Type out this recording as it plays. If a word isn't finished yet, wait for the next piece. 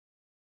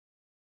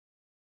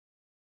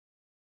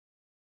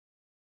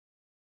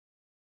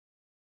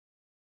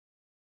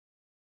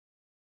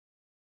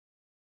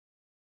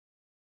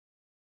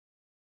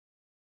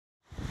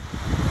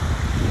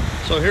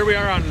So here we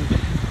are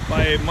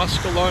by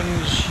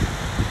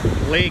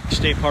Muskellunge Lake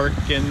State Park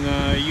in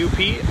UP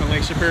on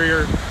Lake Superior.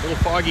 A little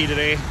foggy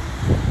today.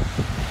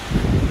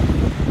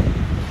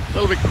 A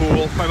little bit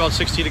cool, probably about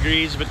 60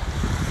 degrees, but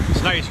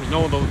it's nice. There's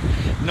no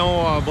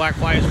black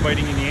flies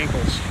biting in the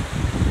ankles.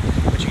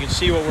 But you can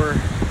see what we're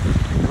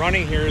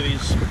running here,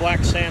 these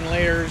black sand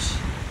layers,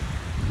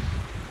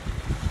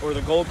 or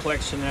the gold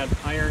collection, that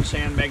iron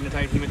sand,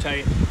 magnetite,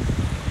 hematite,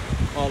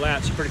 all that.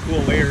 It's pretty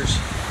cool layers.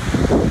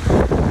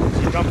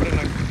 So you dump it in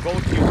a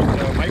gold cube with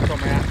the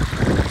micromat.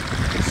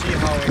 You can see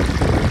how it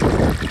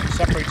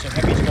separates the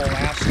heavy gold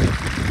acid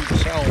through the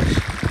cells.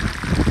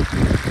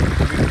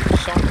 We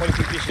saw quite a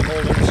few pieces of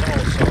gold in the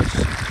cells, so it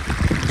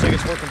looks like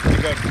it's working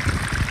pretty good.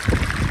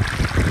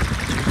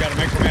 So we've got a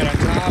micromat on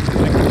top,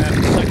 micromat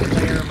in the second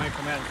layer,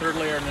 micromat in the third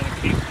layer, and then a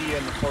KP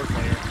in the fourth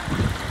layer.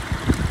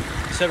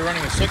 Instead of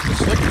running a slick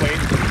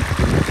plate,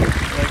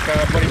 like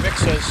Buddy Mick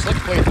says, slick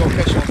plate don't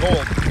catch no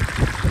gold.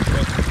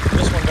 But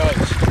this one does.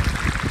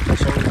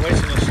 So we're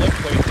replacing the slick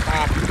plate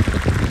top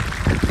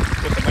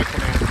with the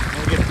micromat. And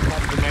we're getting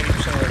probably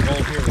 90% of our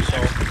gold here, so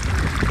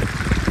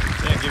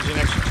yeah, it gives you an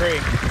extra tray.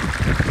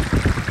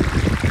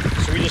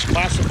 So we just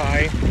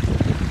classify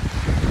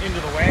into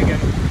the wagon,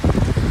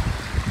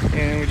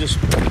 and we just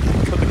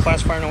put the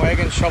classifier in the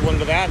wagon, shovel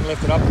into that, and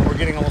lift it up, and we're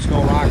getting almost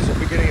no rocks. If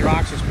we get any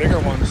rocks, it's bigger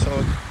ones.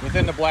 So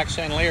within the black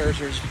sand layers,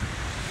 there's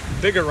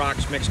bigger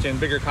rocks mixed in,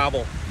 bigger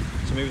cobble.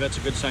 So maybe that's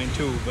a good sign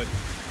too. But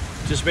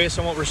just based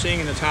on what we're seeing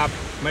in the top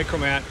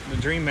micromat, the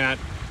Dream Mat,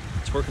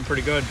 it's working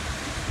pretty good.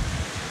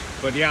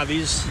 But yeah,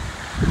 these,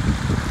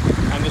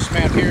 on this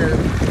mat here,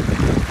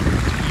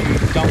 you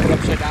dump it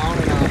upside down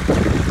in a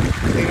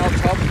clean out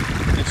tub.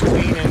 It's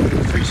clean in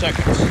 3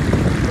 seconds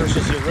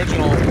versus the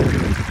original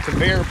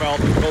conveyor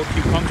belt that the gold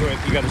cube comes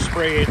with. You got to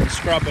spray it and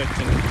scrub it,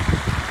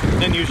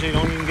 and then usually you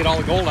don't even get all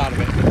the gold out of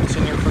it. It's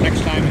in there for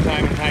next time and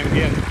time and time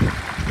again.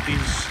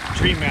 These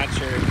Dream Mats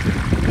are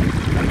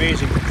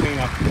amazing to clean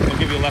up. They'll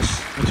give you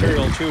less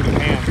material too to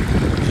pan,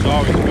 which is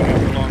always good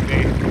after a long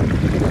day.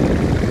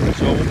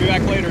 So we'll be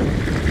back later.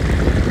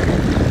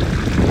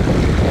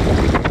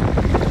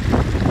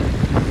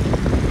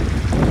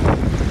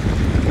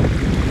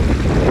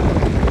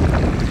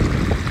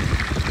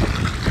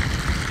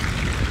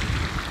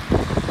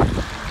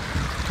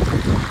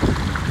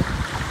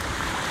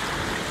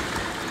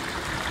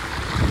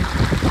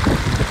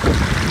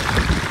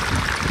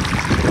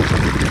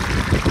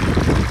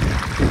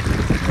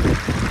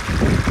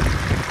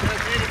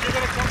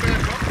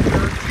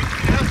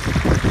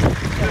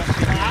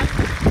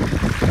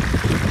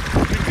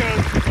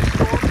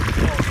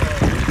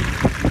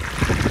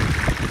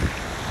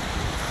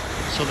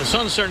 So the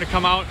sun's starting to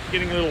come out,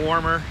 getting a little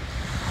warmer.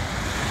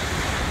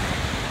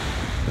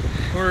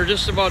 We're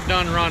just about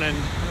done running.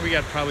 We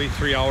got probably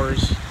 3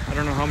 hours. I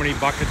don't know how many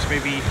buckets,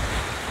 maybe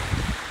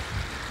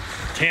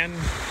 10,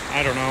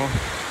 I don't know.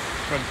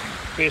 But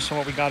based on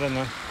what we got in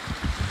the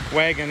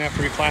wagon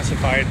after we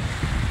classified.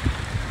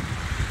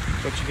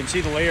 But you can see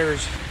the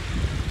layers,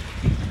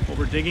 what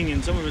we're digging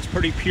in. Some of it's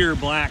pretty pure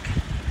black.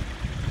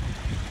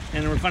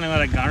 And we're finding a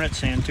lot of garnet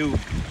sand too.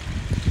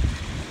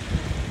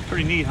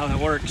 Pretty neat how that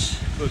works.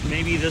 But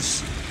maybe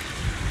this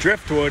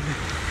driftwood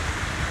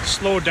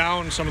slowed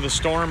down some of the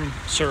storm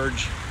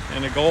surge,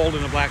 and the gold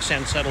and the black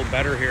sand settled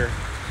better here.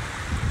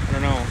 I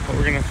don't know, but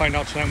we're gonna find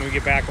out tonight when we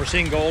get back. We're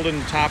seeing gold in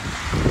the top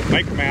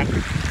micromat.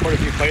 Quite a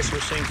few places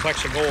we're seeing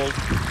flecks of gold.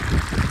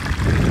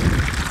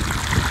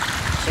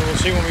 So we'll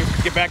see when we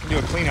get back and do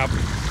a cleanup.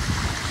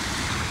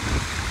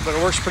 But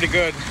it works pretty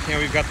good. You know,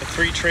 we've got the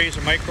 3 trays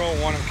of micro,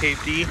 1 of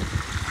KP,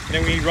 and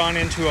then we run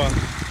into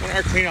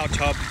our cleanout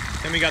tub.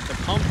 Then we got the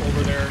pump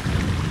over there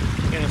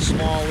in a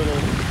small little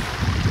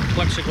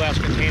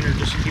plexiglass container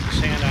just to keep the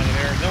sand out of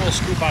there. And then we'll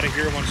scoop out of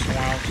here once in a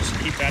while just to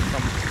keep that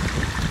from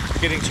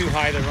getting too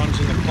high that runs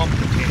in the pump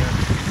container.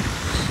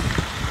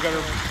 We've got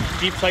a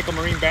deep cycle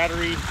marine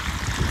battery.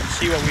 Let's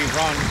see what we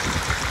run.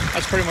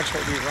 That's pretty much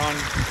what we run.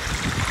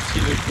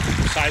 See the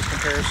size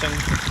comparison.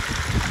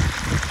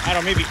 I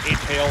don't know, maybe 8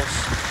 pails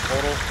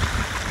total,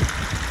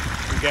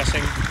 I'm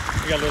guessing.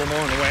 We got a little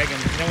more in the wagon.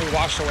 And then we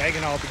wash the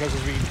wagon out because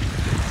as we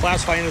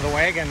classify into the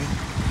wagon,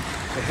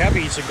 the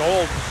heavies, the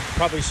gold,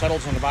 probably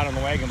settles on the bottom of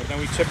the wagon, but then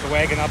we tip the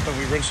wagon up and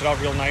we rinse it out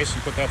real nice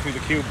and put that through the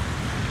cube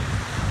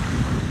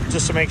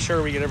just to make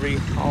sure we get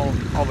all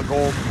the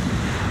gold.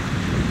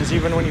 Because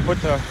even when you put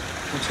the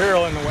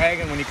material in the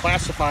wagon, when you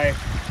classify,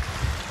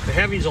 the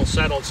heavies will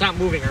settle. It's not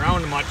moving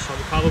around much, so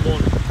we probably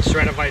won't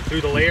stratify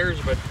through the layers,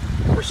 but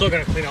we're still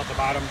going to clean out the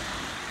bottom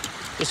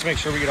just to make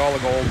sure we get all the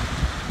gold.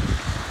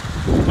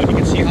 But you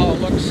can see how it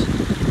looks.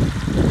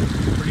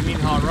 Pretty neat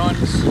how it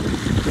runs.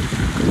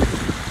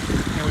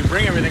 And we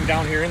bring everything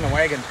down here in the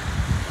wagon.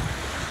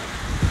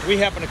 We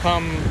happen to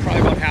come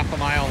probably about half a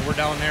mile. We're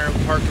down there,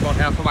 parked about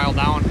half a mile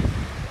down.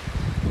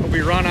 But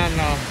we run on,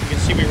 you can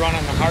see we run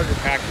on the harder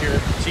pack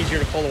here. It's easier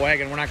to pull the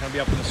wagon. We're not going to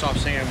be up in the soft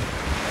sand.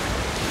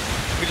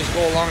 We just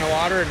go along the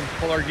water and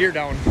pull our gear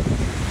down.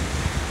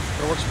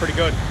 But it works pretty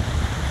good.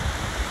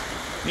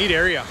 Neat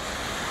area.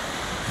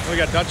 We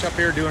got Dutch up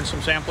here doing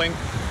some sampling.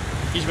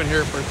 He's been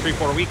here for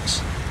 3-4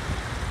 weeks.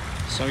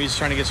 So he's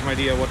trying to get some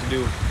idea of what to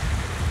do.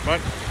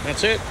 But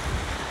that's it.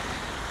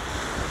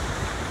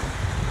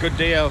 Good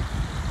day of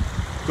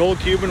gold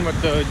cubing with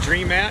the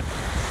Dream Mat.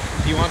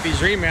 If you want these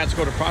Dream Mats,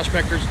 go to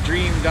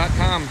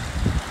prospectorsdream.com.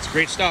 It's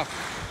great stuff.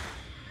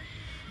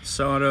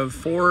 So out of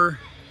 4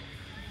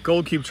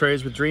 gold cube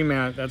trays with Dream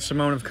Mat, that's the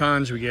amount of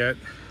cons we get.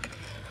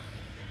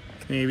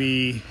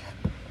 Maybe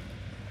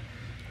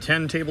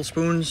 10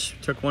 tablespoons.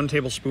 Took 1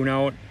 tablespoon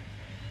out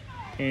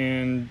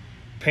and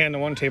panned the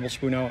 1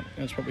 tablespoon out.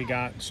 That's what we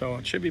got. So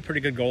it should be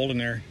pretty good gold in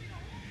there.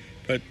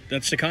 But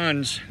that's the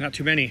cons, not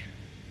too many.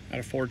 Out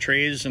of 4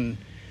 trays and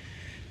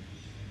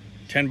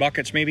 10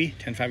 buckets maybe,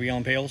 10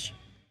 5-gallon pails.